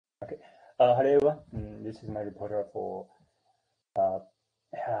Okay. Hello everyone. This is my reporter for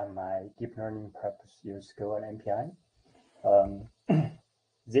my deep learning purpose use Go and MPI.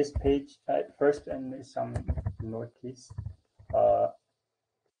 This page first and some notice.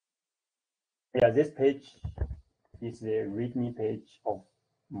 This page is the README page of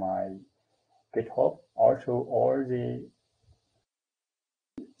my GitHub. Also, all the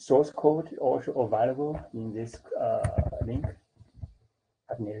source code also available in this link.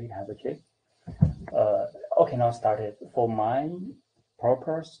 I nearly have a check. Okay, now started. For my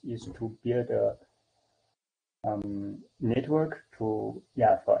purpose is to build a network for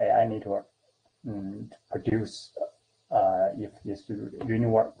AI network to produce if this really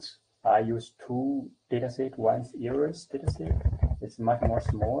works. I use two datasets. One is ERAS dataset. It's much more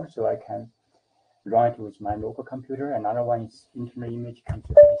small, so I can run it with my local computer. Another one is internet image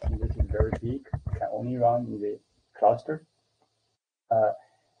computation. This is very big. It can only run in the cluster.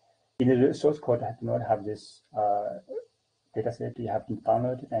 In the source code, I do not have this dataset. You have to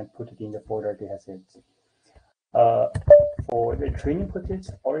download and put it in the folder datasets. For the training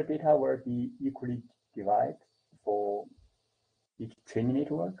purpose, all the data will be equally divided for each training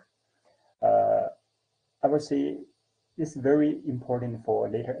network. I would say it's very important for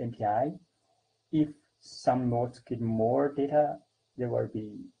later MPI. If some nodes get more data, they will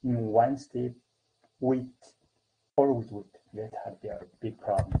be in one step with or with width. That has been a big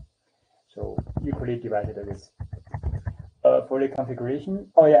problem. So equally divided this. For the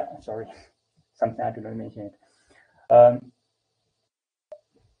configuration, something I did not mention it.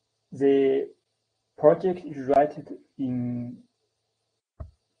 The project is written in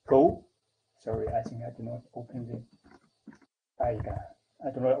Go. Sorry, I think I do not open the. I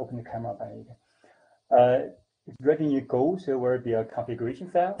do not open the camera. It's written in Go, so there will be a configuration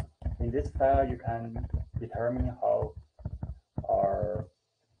file. In this file, you can determine how our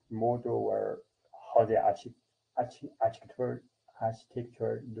model or how the architecture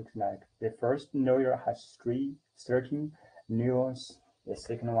looks like. The first layer has 13 neurons. The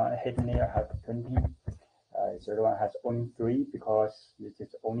second one, hidden layer, has 20. The third one has only 3 because this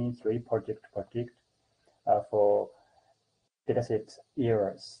is only 3 project for dataset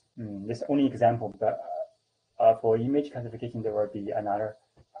errors. This is only example, but for image classification, there will be another,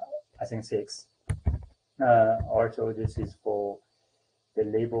 I think 6. Also, this is for the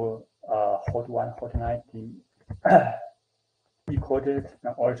label hot 1, hot 19 encoded,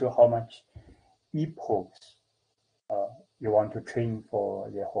 and also how much epochs you want to train for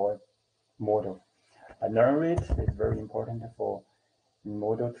the whole model. Learn rate is very important for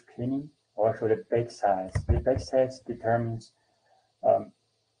model training. Also, the batch size. The batch size determines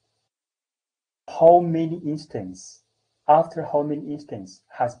how many instances, after how many instances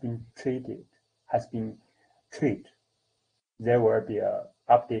has been trained, there will be a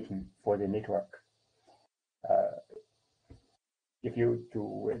updating for the network. If you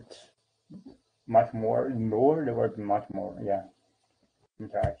do it much more, there will be much more,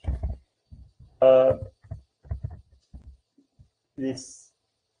 interaction. This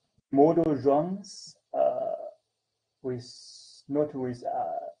model runs not with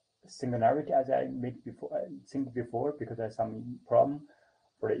singularity as I made before, because there's some problem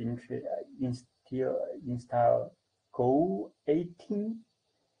for the install Go 18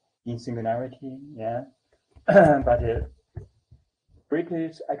 in singularity, but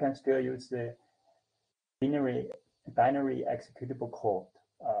briefly, I can still use the binary executable code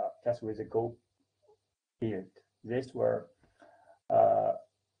just with the Go build. This will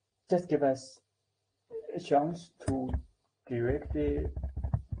just give us a chance to directly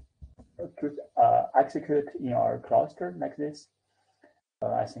execute in our cluster like this.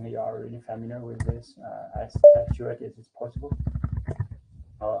 I think you are really familiar with this. I'm sure it is possible.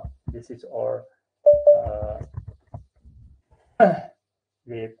 This is our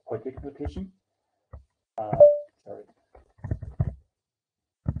the project notation. Sorry.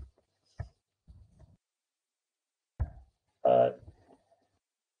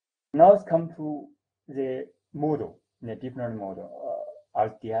 Now it's come to the model, the deep learning model.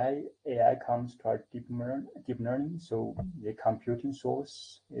 As the AI comes to our deep learning, so the computing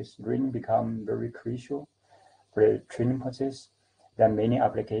source is really become very crucial for the training process. There are many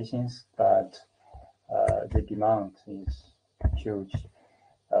applications, but the demand is huge.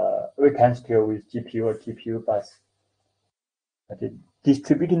 We can scale with GPU or TPU, but the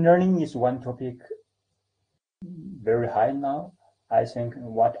distributed learning is one topic very high now. I think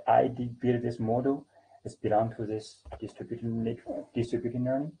what I did build this model is belong to this distributed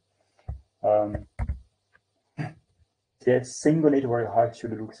learning. The single network, how it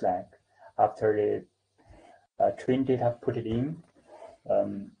should look like after the trained data put it in.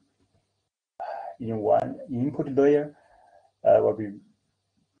 in one input layer will be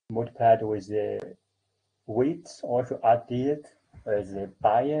multiplied with the weights, also updated as the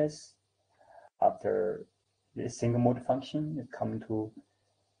bias after the single mode function is coming to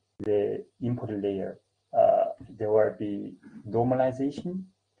the input layer. There will be normalization.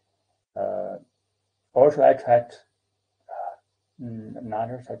 Also, I tried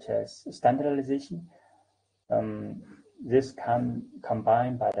another such as standardization. This can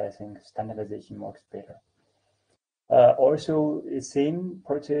combine, but I think standardization works better. Also, the same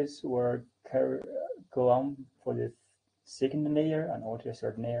process will go on for the second layer and also the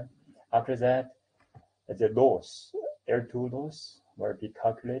third layer. After that, the loss, L2 loss, will be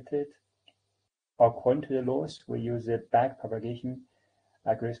calculated. According to the loss, we use the back propagation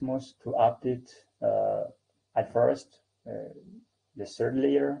algorithms to update at first the third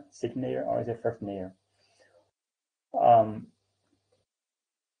layer, second layer, or the first layer. Now,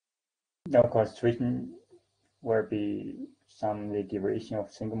 of course, treatment will be some the derivation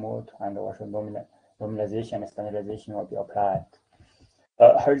of single mode and also normalization and standardization will be applied.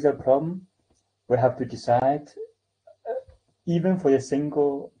 Here's the problem. We have to decide, even for the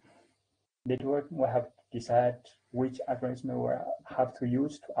single network, we have to decide which algorithm we have to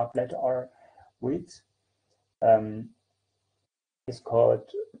use to update our weights. It's called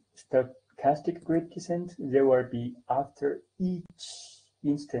stochastic gradient descent. There will be after each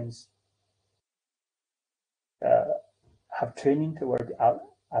instance have training to work out.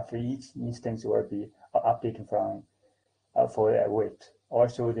 After each instance will be updated from for a weight.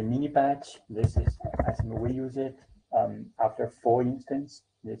 Also the mini batch. This is I think we use it after 4 instances.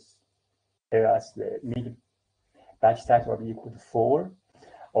 This tells us the mini batch size will be equal to 4.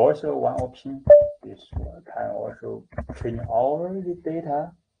 Also one option is can also train all the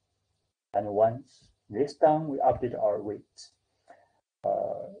data, and once this done, we update our weights.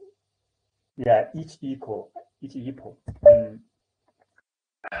 Yeah, each equal.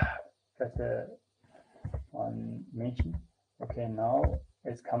 That's one mention. Okay, now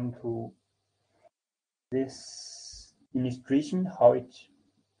let's come to this illustration, how it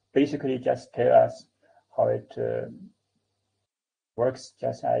basically just tells us how it works,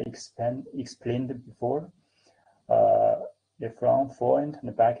 just I explained before. The front, forend, and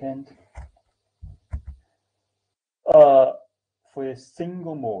the back end. For a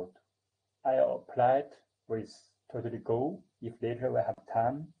single mode, I applied with totally Go. If later we have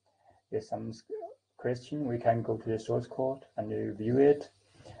time, there's some question, we can go to the source code and review it.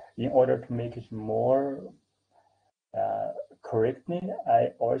 In order to make it more correctly,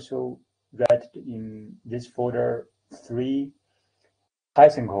 I also read in this folder 3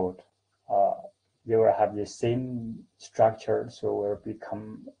 Python code. They will have the same structure, so we'll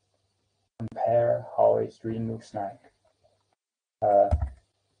compare how it really looks like.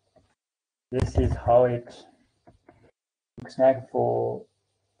 This is how it looks like for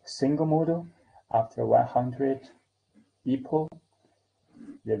single model. After 100 epoch,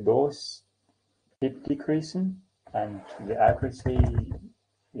 the loss keep decreasing and the accuracy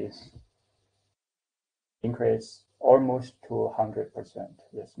is increased almost to 100%.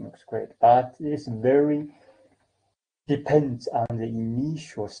 This looks great, but this very depends on the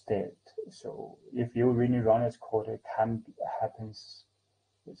initial state. So if you really run this code, it can happens.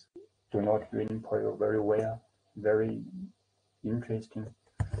 Do not really play very well. Very interesting.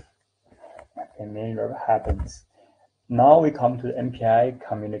 And never happens. Now we come to the MPI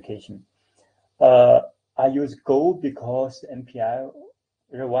communication. I use Go because MPI,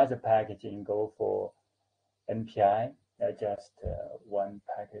 there was a package in Go for MPI, just one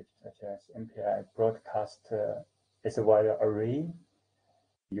package such as MPI broadcast is a wide array.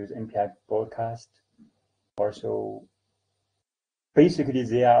 Use MPI broadcast. Also, basically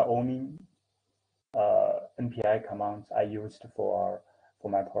they are only MPI commands I used for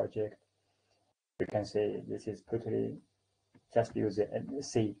my project. You can say this is totally just use it and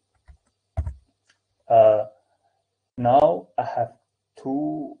see. Now I have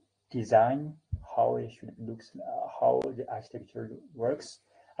to design how it should look, how the architecture works.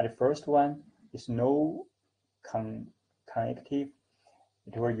 And the first one is no connective.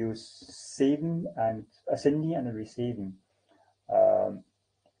 It will use saving and sending and receiving.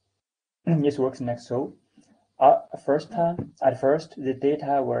 This works like so. At first, the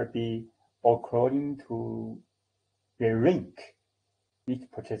data will be according to the rank. Each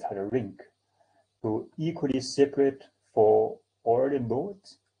process has a rank. So equally separate for all the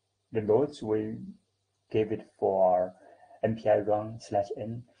nodes. The nodes we give it for our MPI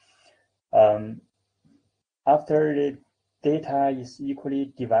run/n. After the data is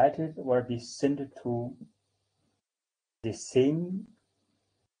equally divided, will be sent to the same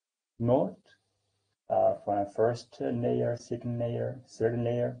node from the first layer, second layer, third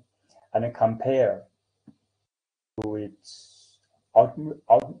layer, and then compare to its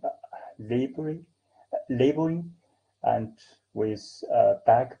labeling and with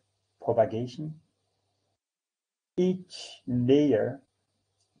back propagation. Each layer,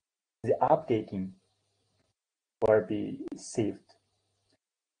 the updating will be saved.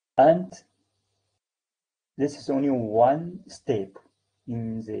 And this is only one step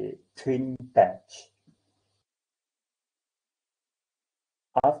in the training batch.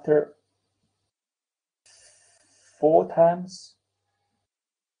 After 4 times,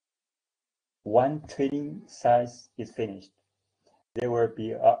 one training size is finished. There will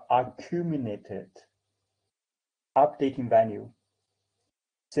be an accumulated updating value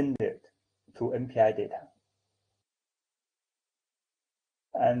sent to MPI data.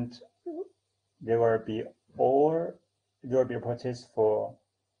 And there will be a process for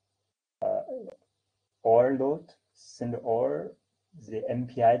OR load, send all the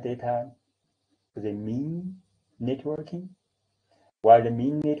MPI data to the mean networking, while the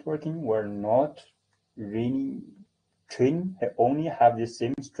mean networking will not really train, only have the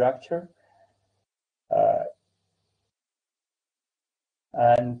same structure.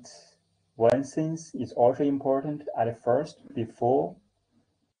 And one thing is also important at first, before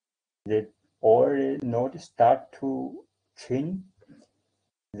the OR node start to train,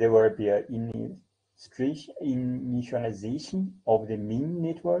 there will be an initialization of the mean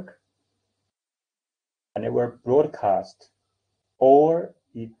network, and it will broadcast or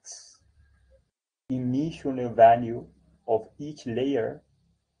its initial value of each layer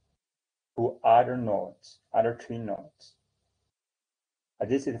to other nodes, other train nodes.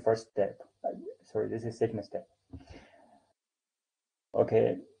 This is the first step. Sorry, this is the second step.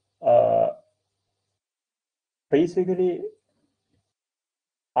 Okay. Basically,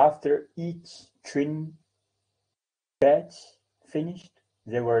 after each training batch finished,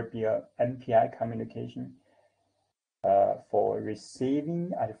 there will be a MPI communication for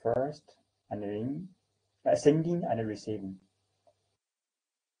receiving at first, and then sending and receiving.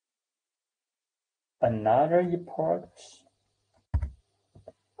 Another approach.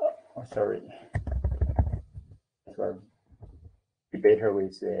 Oh, sorry. This will be better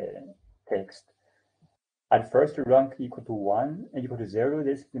with the text. At first, rank equal to 1 and equal to 0.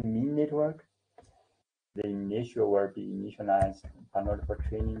 This is the mean network. The initial will be initialized, but not for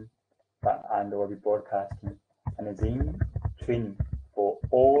training, and will be broadcasting, and then training for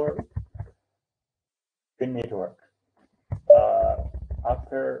all the network.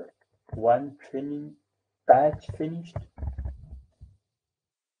 After one training batch finished,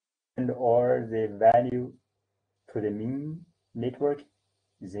 and all the value to the mean network,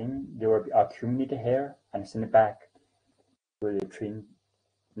 then they will be accumulated here and sent back to the train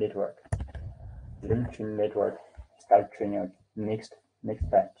network. Then train network start training next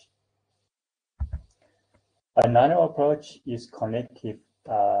batch. Another approach is connective.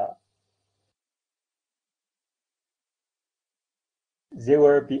 They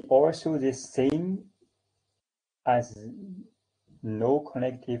will be also the same as no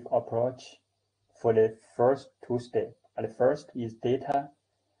connective approach for the first 2 steps. At first is data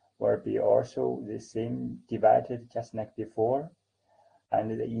will be also the same, divided just like before,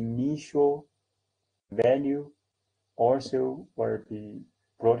 and the initial value also will be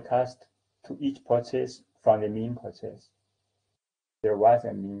broadcast to each process from the mean process. There was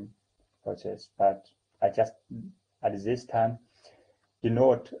a mean process, but I just at this time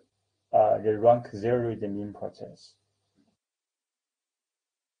denote the rank 0 is the mean process.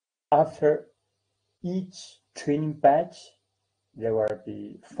 After each training batch, there will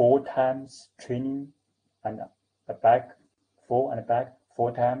be 4 times training and back 4 and back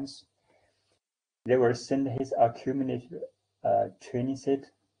 4 times. They will send his accumulated training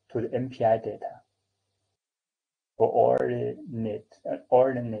set to the MPI data for all the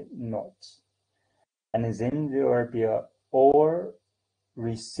nodes. And then there will be a OR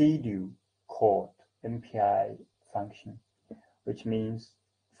residue called MPI function, which means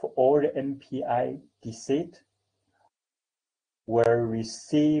for all the MPI dset will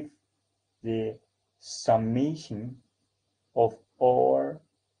receive the summation of all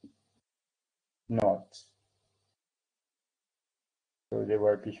nodes. So they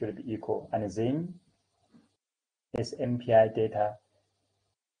will be should be equal, and then his MPI data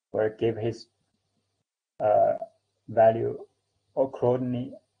will give his value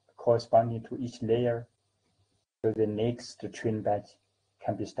accordingly corresponding to each layer, so the next train batch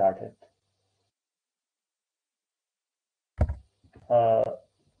can be started.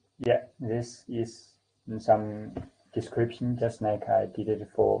 Yeah, this is some description just like I did it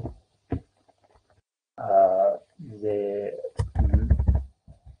for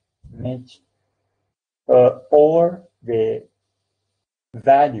or the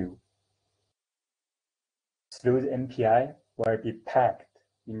value through the MPI will be packed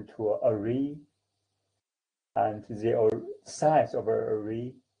into an array, and the size of an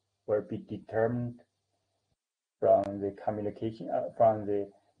array will be determined from the from the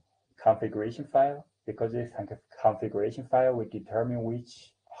configuration file, because this configuration file will determine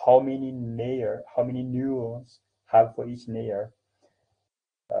how many neurons have for each layer.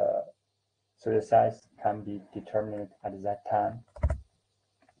 So the size can be determined at that time.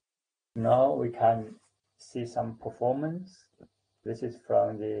 Now we can see some performance. This is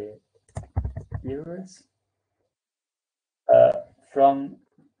from the errors. From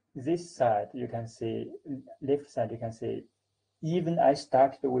this side, you can see, left side, you can see, even I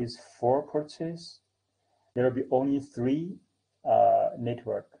started with 4 purchases, there will be only 3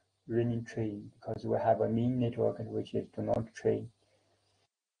 network running train, because we have a main network which is do not train,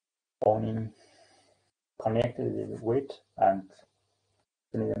 only connected with wait and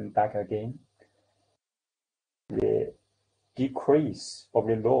send them back again. The decrease of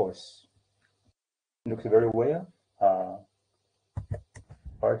the loss looks very well.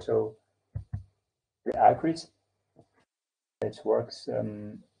 Also, the accuracy, it works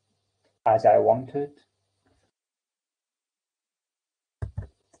as I wanted.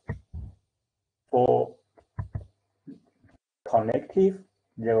 For connective,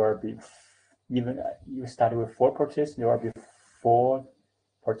 there will be, even you start with 4 purchases, there will be 4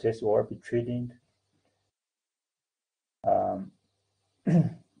 purchases will be treated.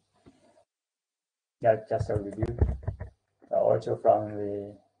 Yeah, just a review. Also from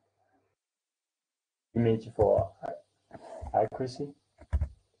the image for accuracy.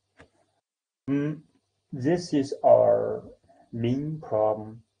 This is our main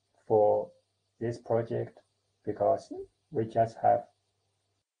problem for this project, because we just have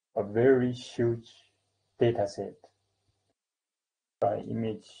a very huge data set for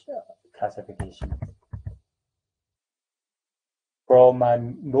image classification. For my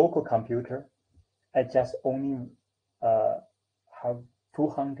local computer, I just only have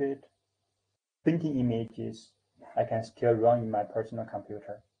 220 images I can still run in my personal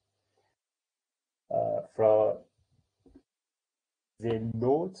computer. For the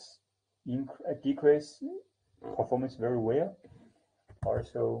nodes decrease performance very well.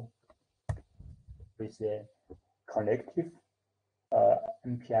 Also with the connective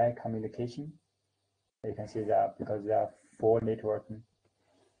MPI communication, you can see that because there are 4 networking.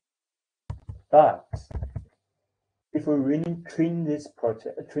 But if we really train this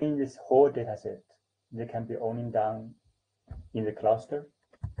whole data set, they can be only done in the cluster.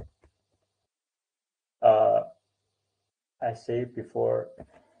 I said before,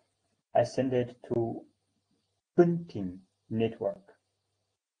 I send it to 20 network.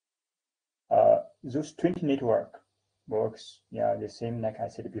 Those 20 network works, the same like I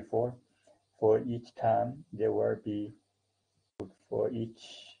said before. For each time, there will be, for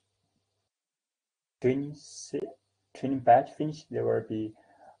each training batch finish, there will be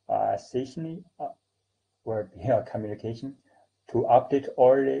session will be a communication to update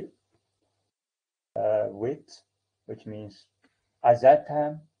all the weight, which means at that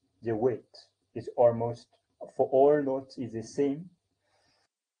time the weight is almost for all nodes is the same.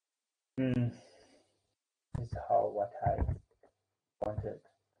 This is what I wanted.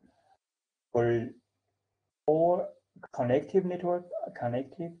 For all connective network,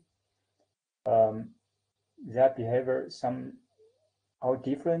 their behavior somehow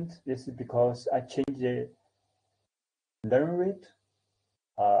different. This is because I changed the learn rate.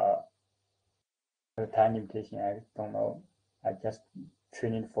 The time limitation, I don't know. I just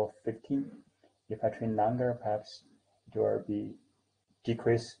train it for 15. If I train longer, perhaps it will be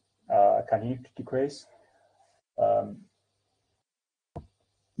decrease, continue to decrease.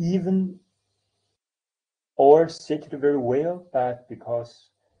 Even all set very well, but because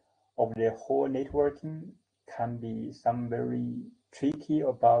of the whole networking can be some very tricky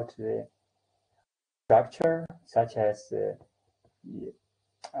about the structure, such as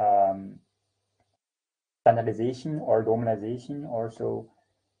standardization or normalization. Also,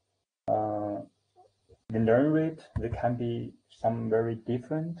 the learn rate, there can be some very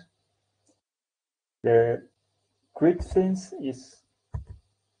different. The great thing is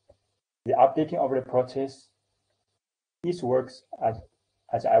the updating of the process. This works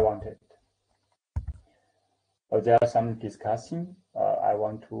as I wanted. There are some discussing I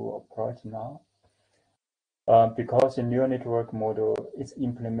want to approach now. Because the neural network model is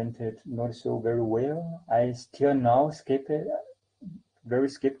implemented not so very well, I still now very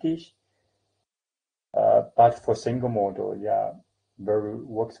skeptical. But for single model,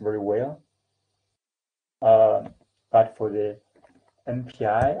 works very well. But for the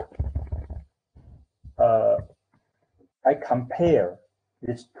MPI, I compare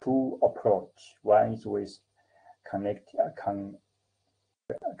these two approach. One is with connective,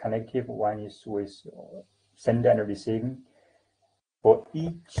 one is with send and receiving. For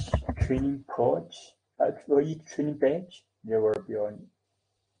each training batch, for each training epoch,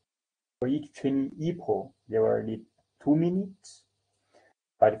 there were only 2 minutes.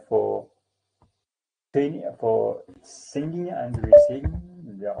 But for sending and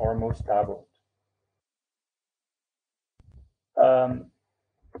receiving, they're almost doubled.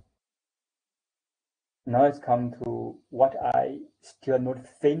 Now it's come to what I still not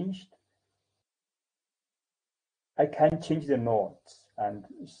finished. I can change the nodes and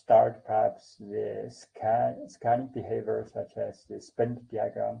start perhaps the scanning behavior such as the spend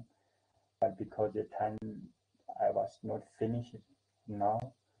diagram, but because the time I was not finished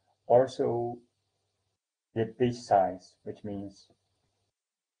now. Also the page size, which means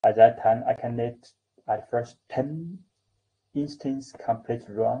at that time I can let at first 10 instance complete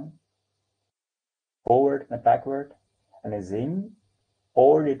run forward and backward, and then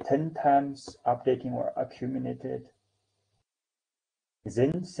all the 10 times updating were accumulated,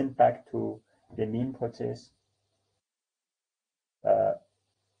 then sent back to the main process.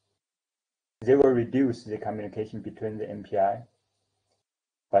 They will reduce the communication between the MPI,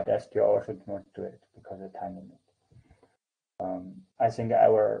 but I still also do not do it because of the time limit. I think I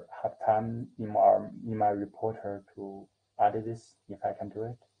will have time in my reporter to add this if I can do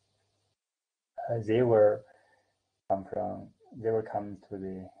it. They will come to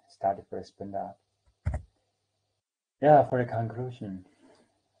the study for spin up. Yeah, for the conclusion,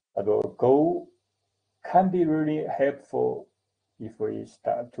 although Go can be really helpful if we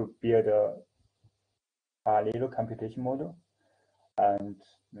start to build a little computation model, and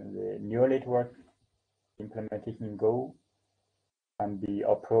the neural network implementation in Go can be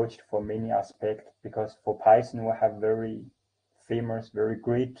approached for many aspects, because for Python we have very famous, very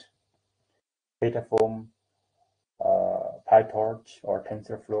great data form, PyTorch or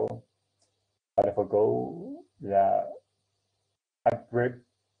TensorFlow. But for Go, I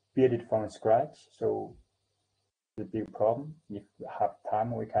built it from scratch, so it's a big problem. If we have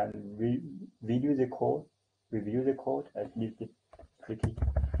time, we can review the code, a little bit tricky.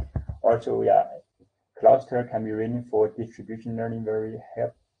 Also, yeah, cluster can be running for distribution learning, very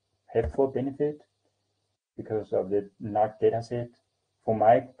helpful benefit because of the large data set. For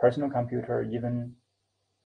my personal computer, even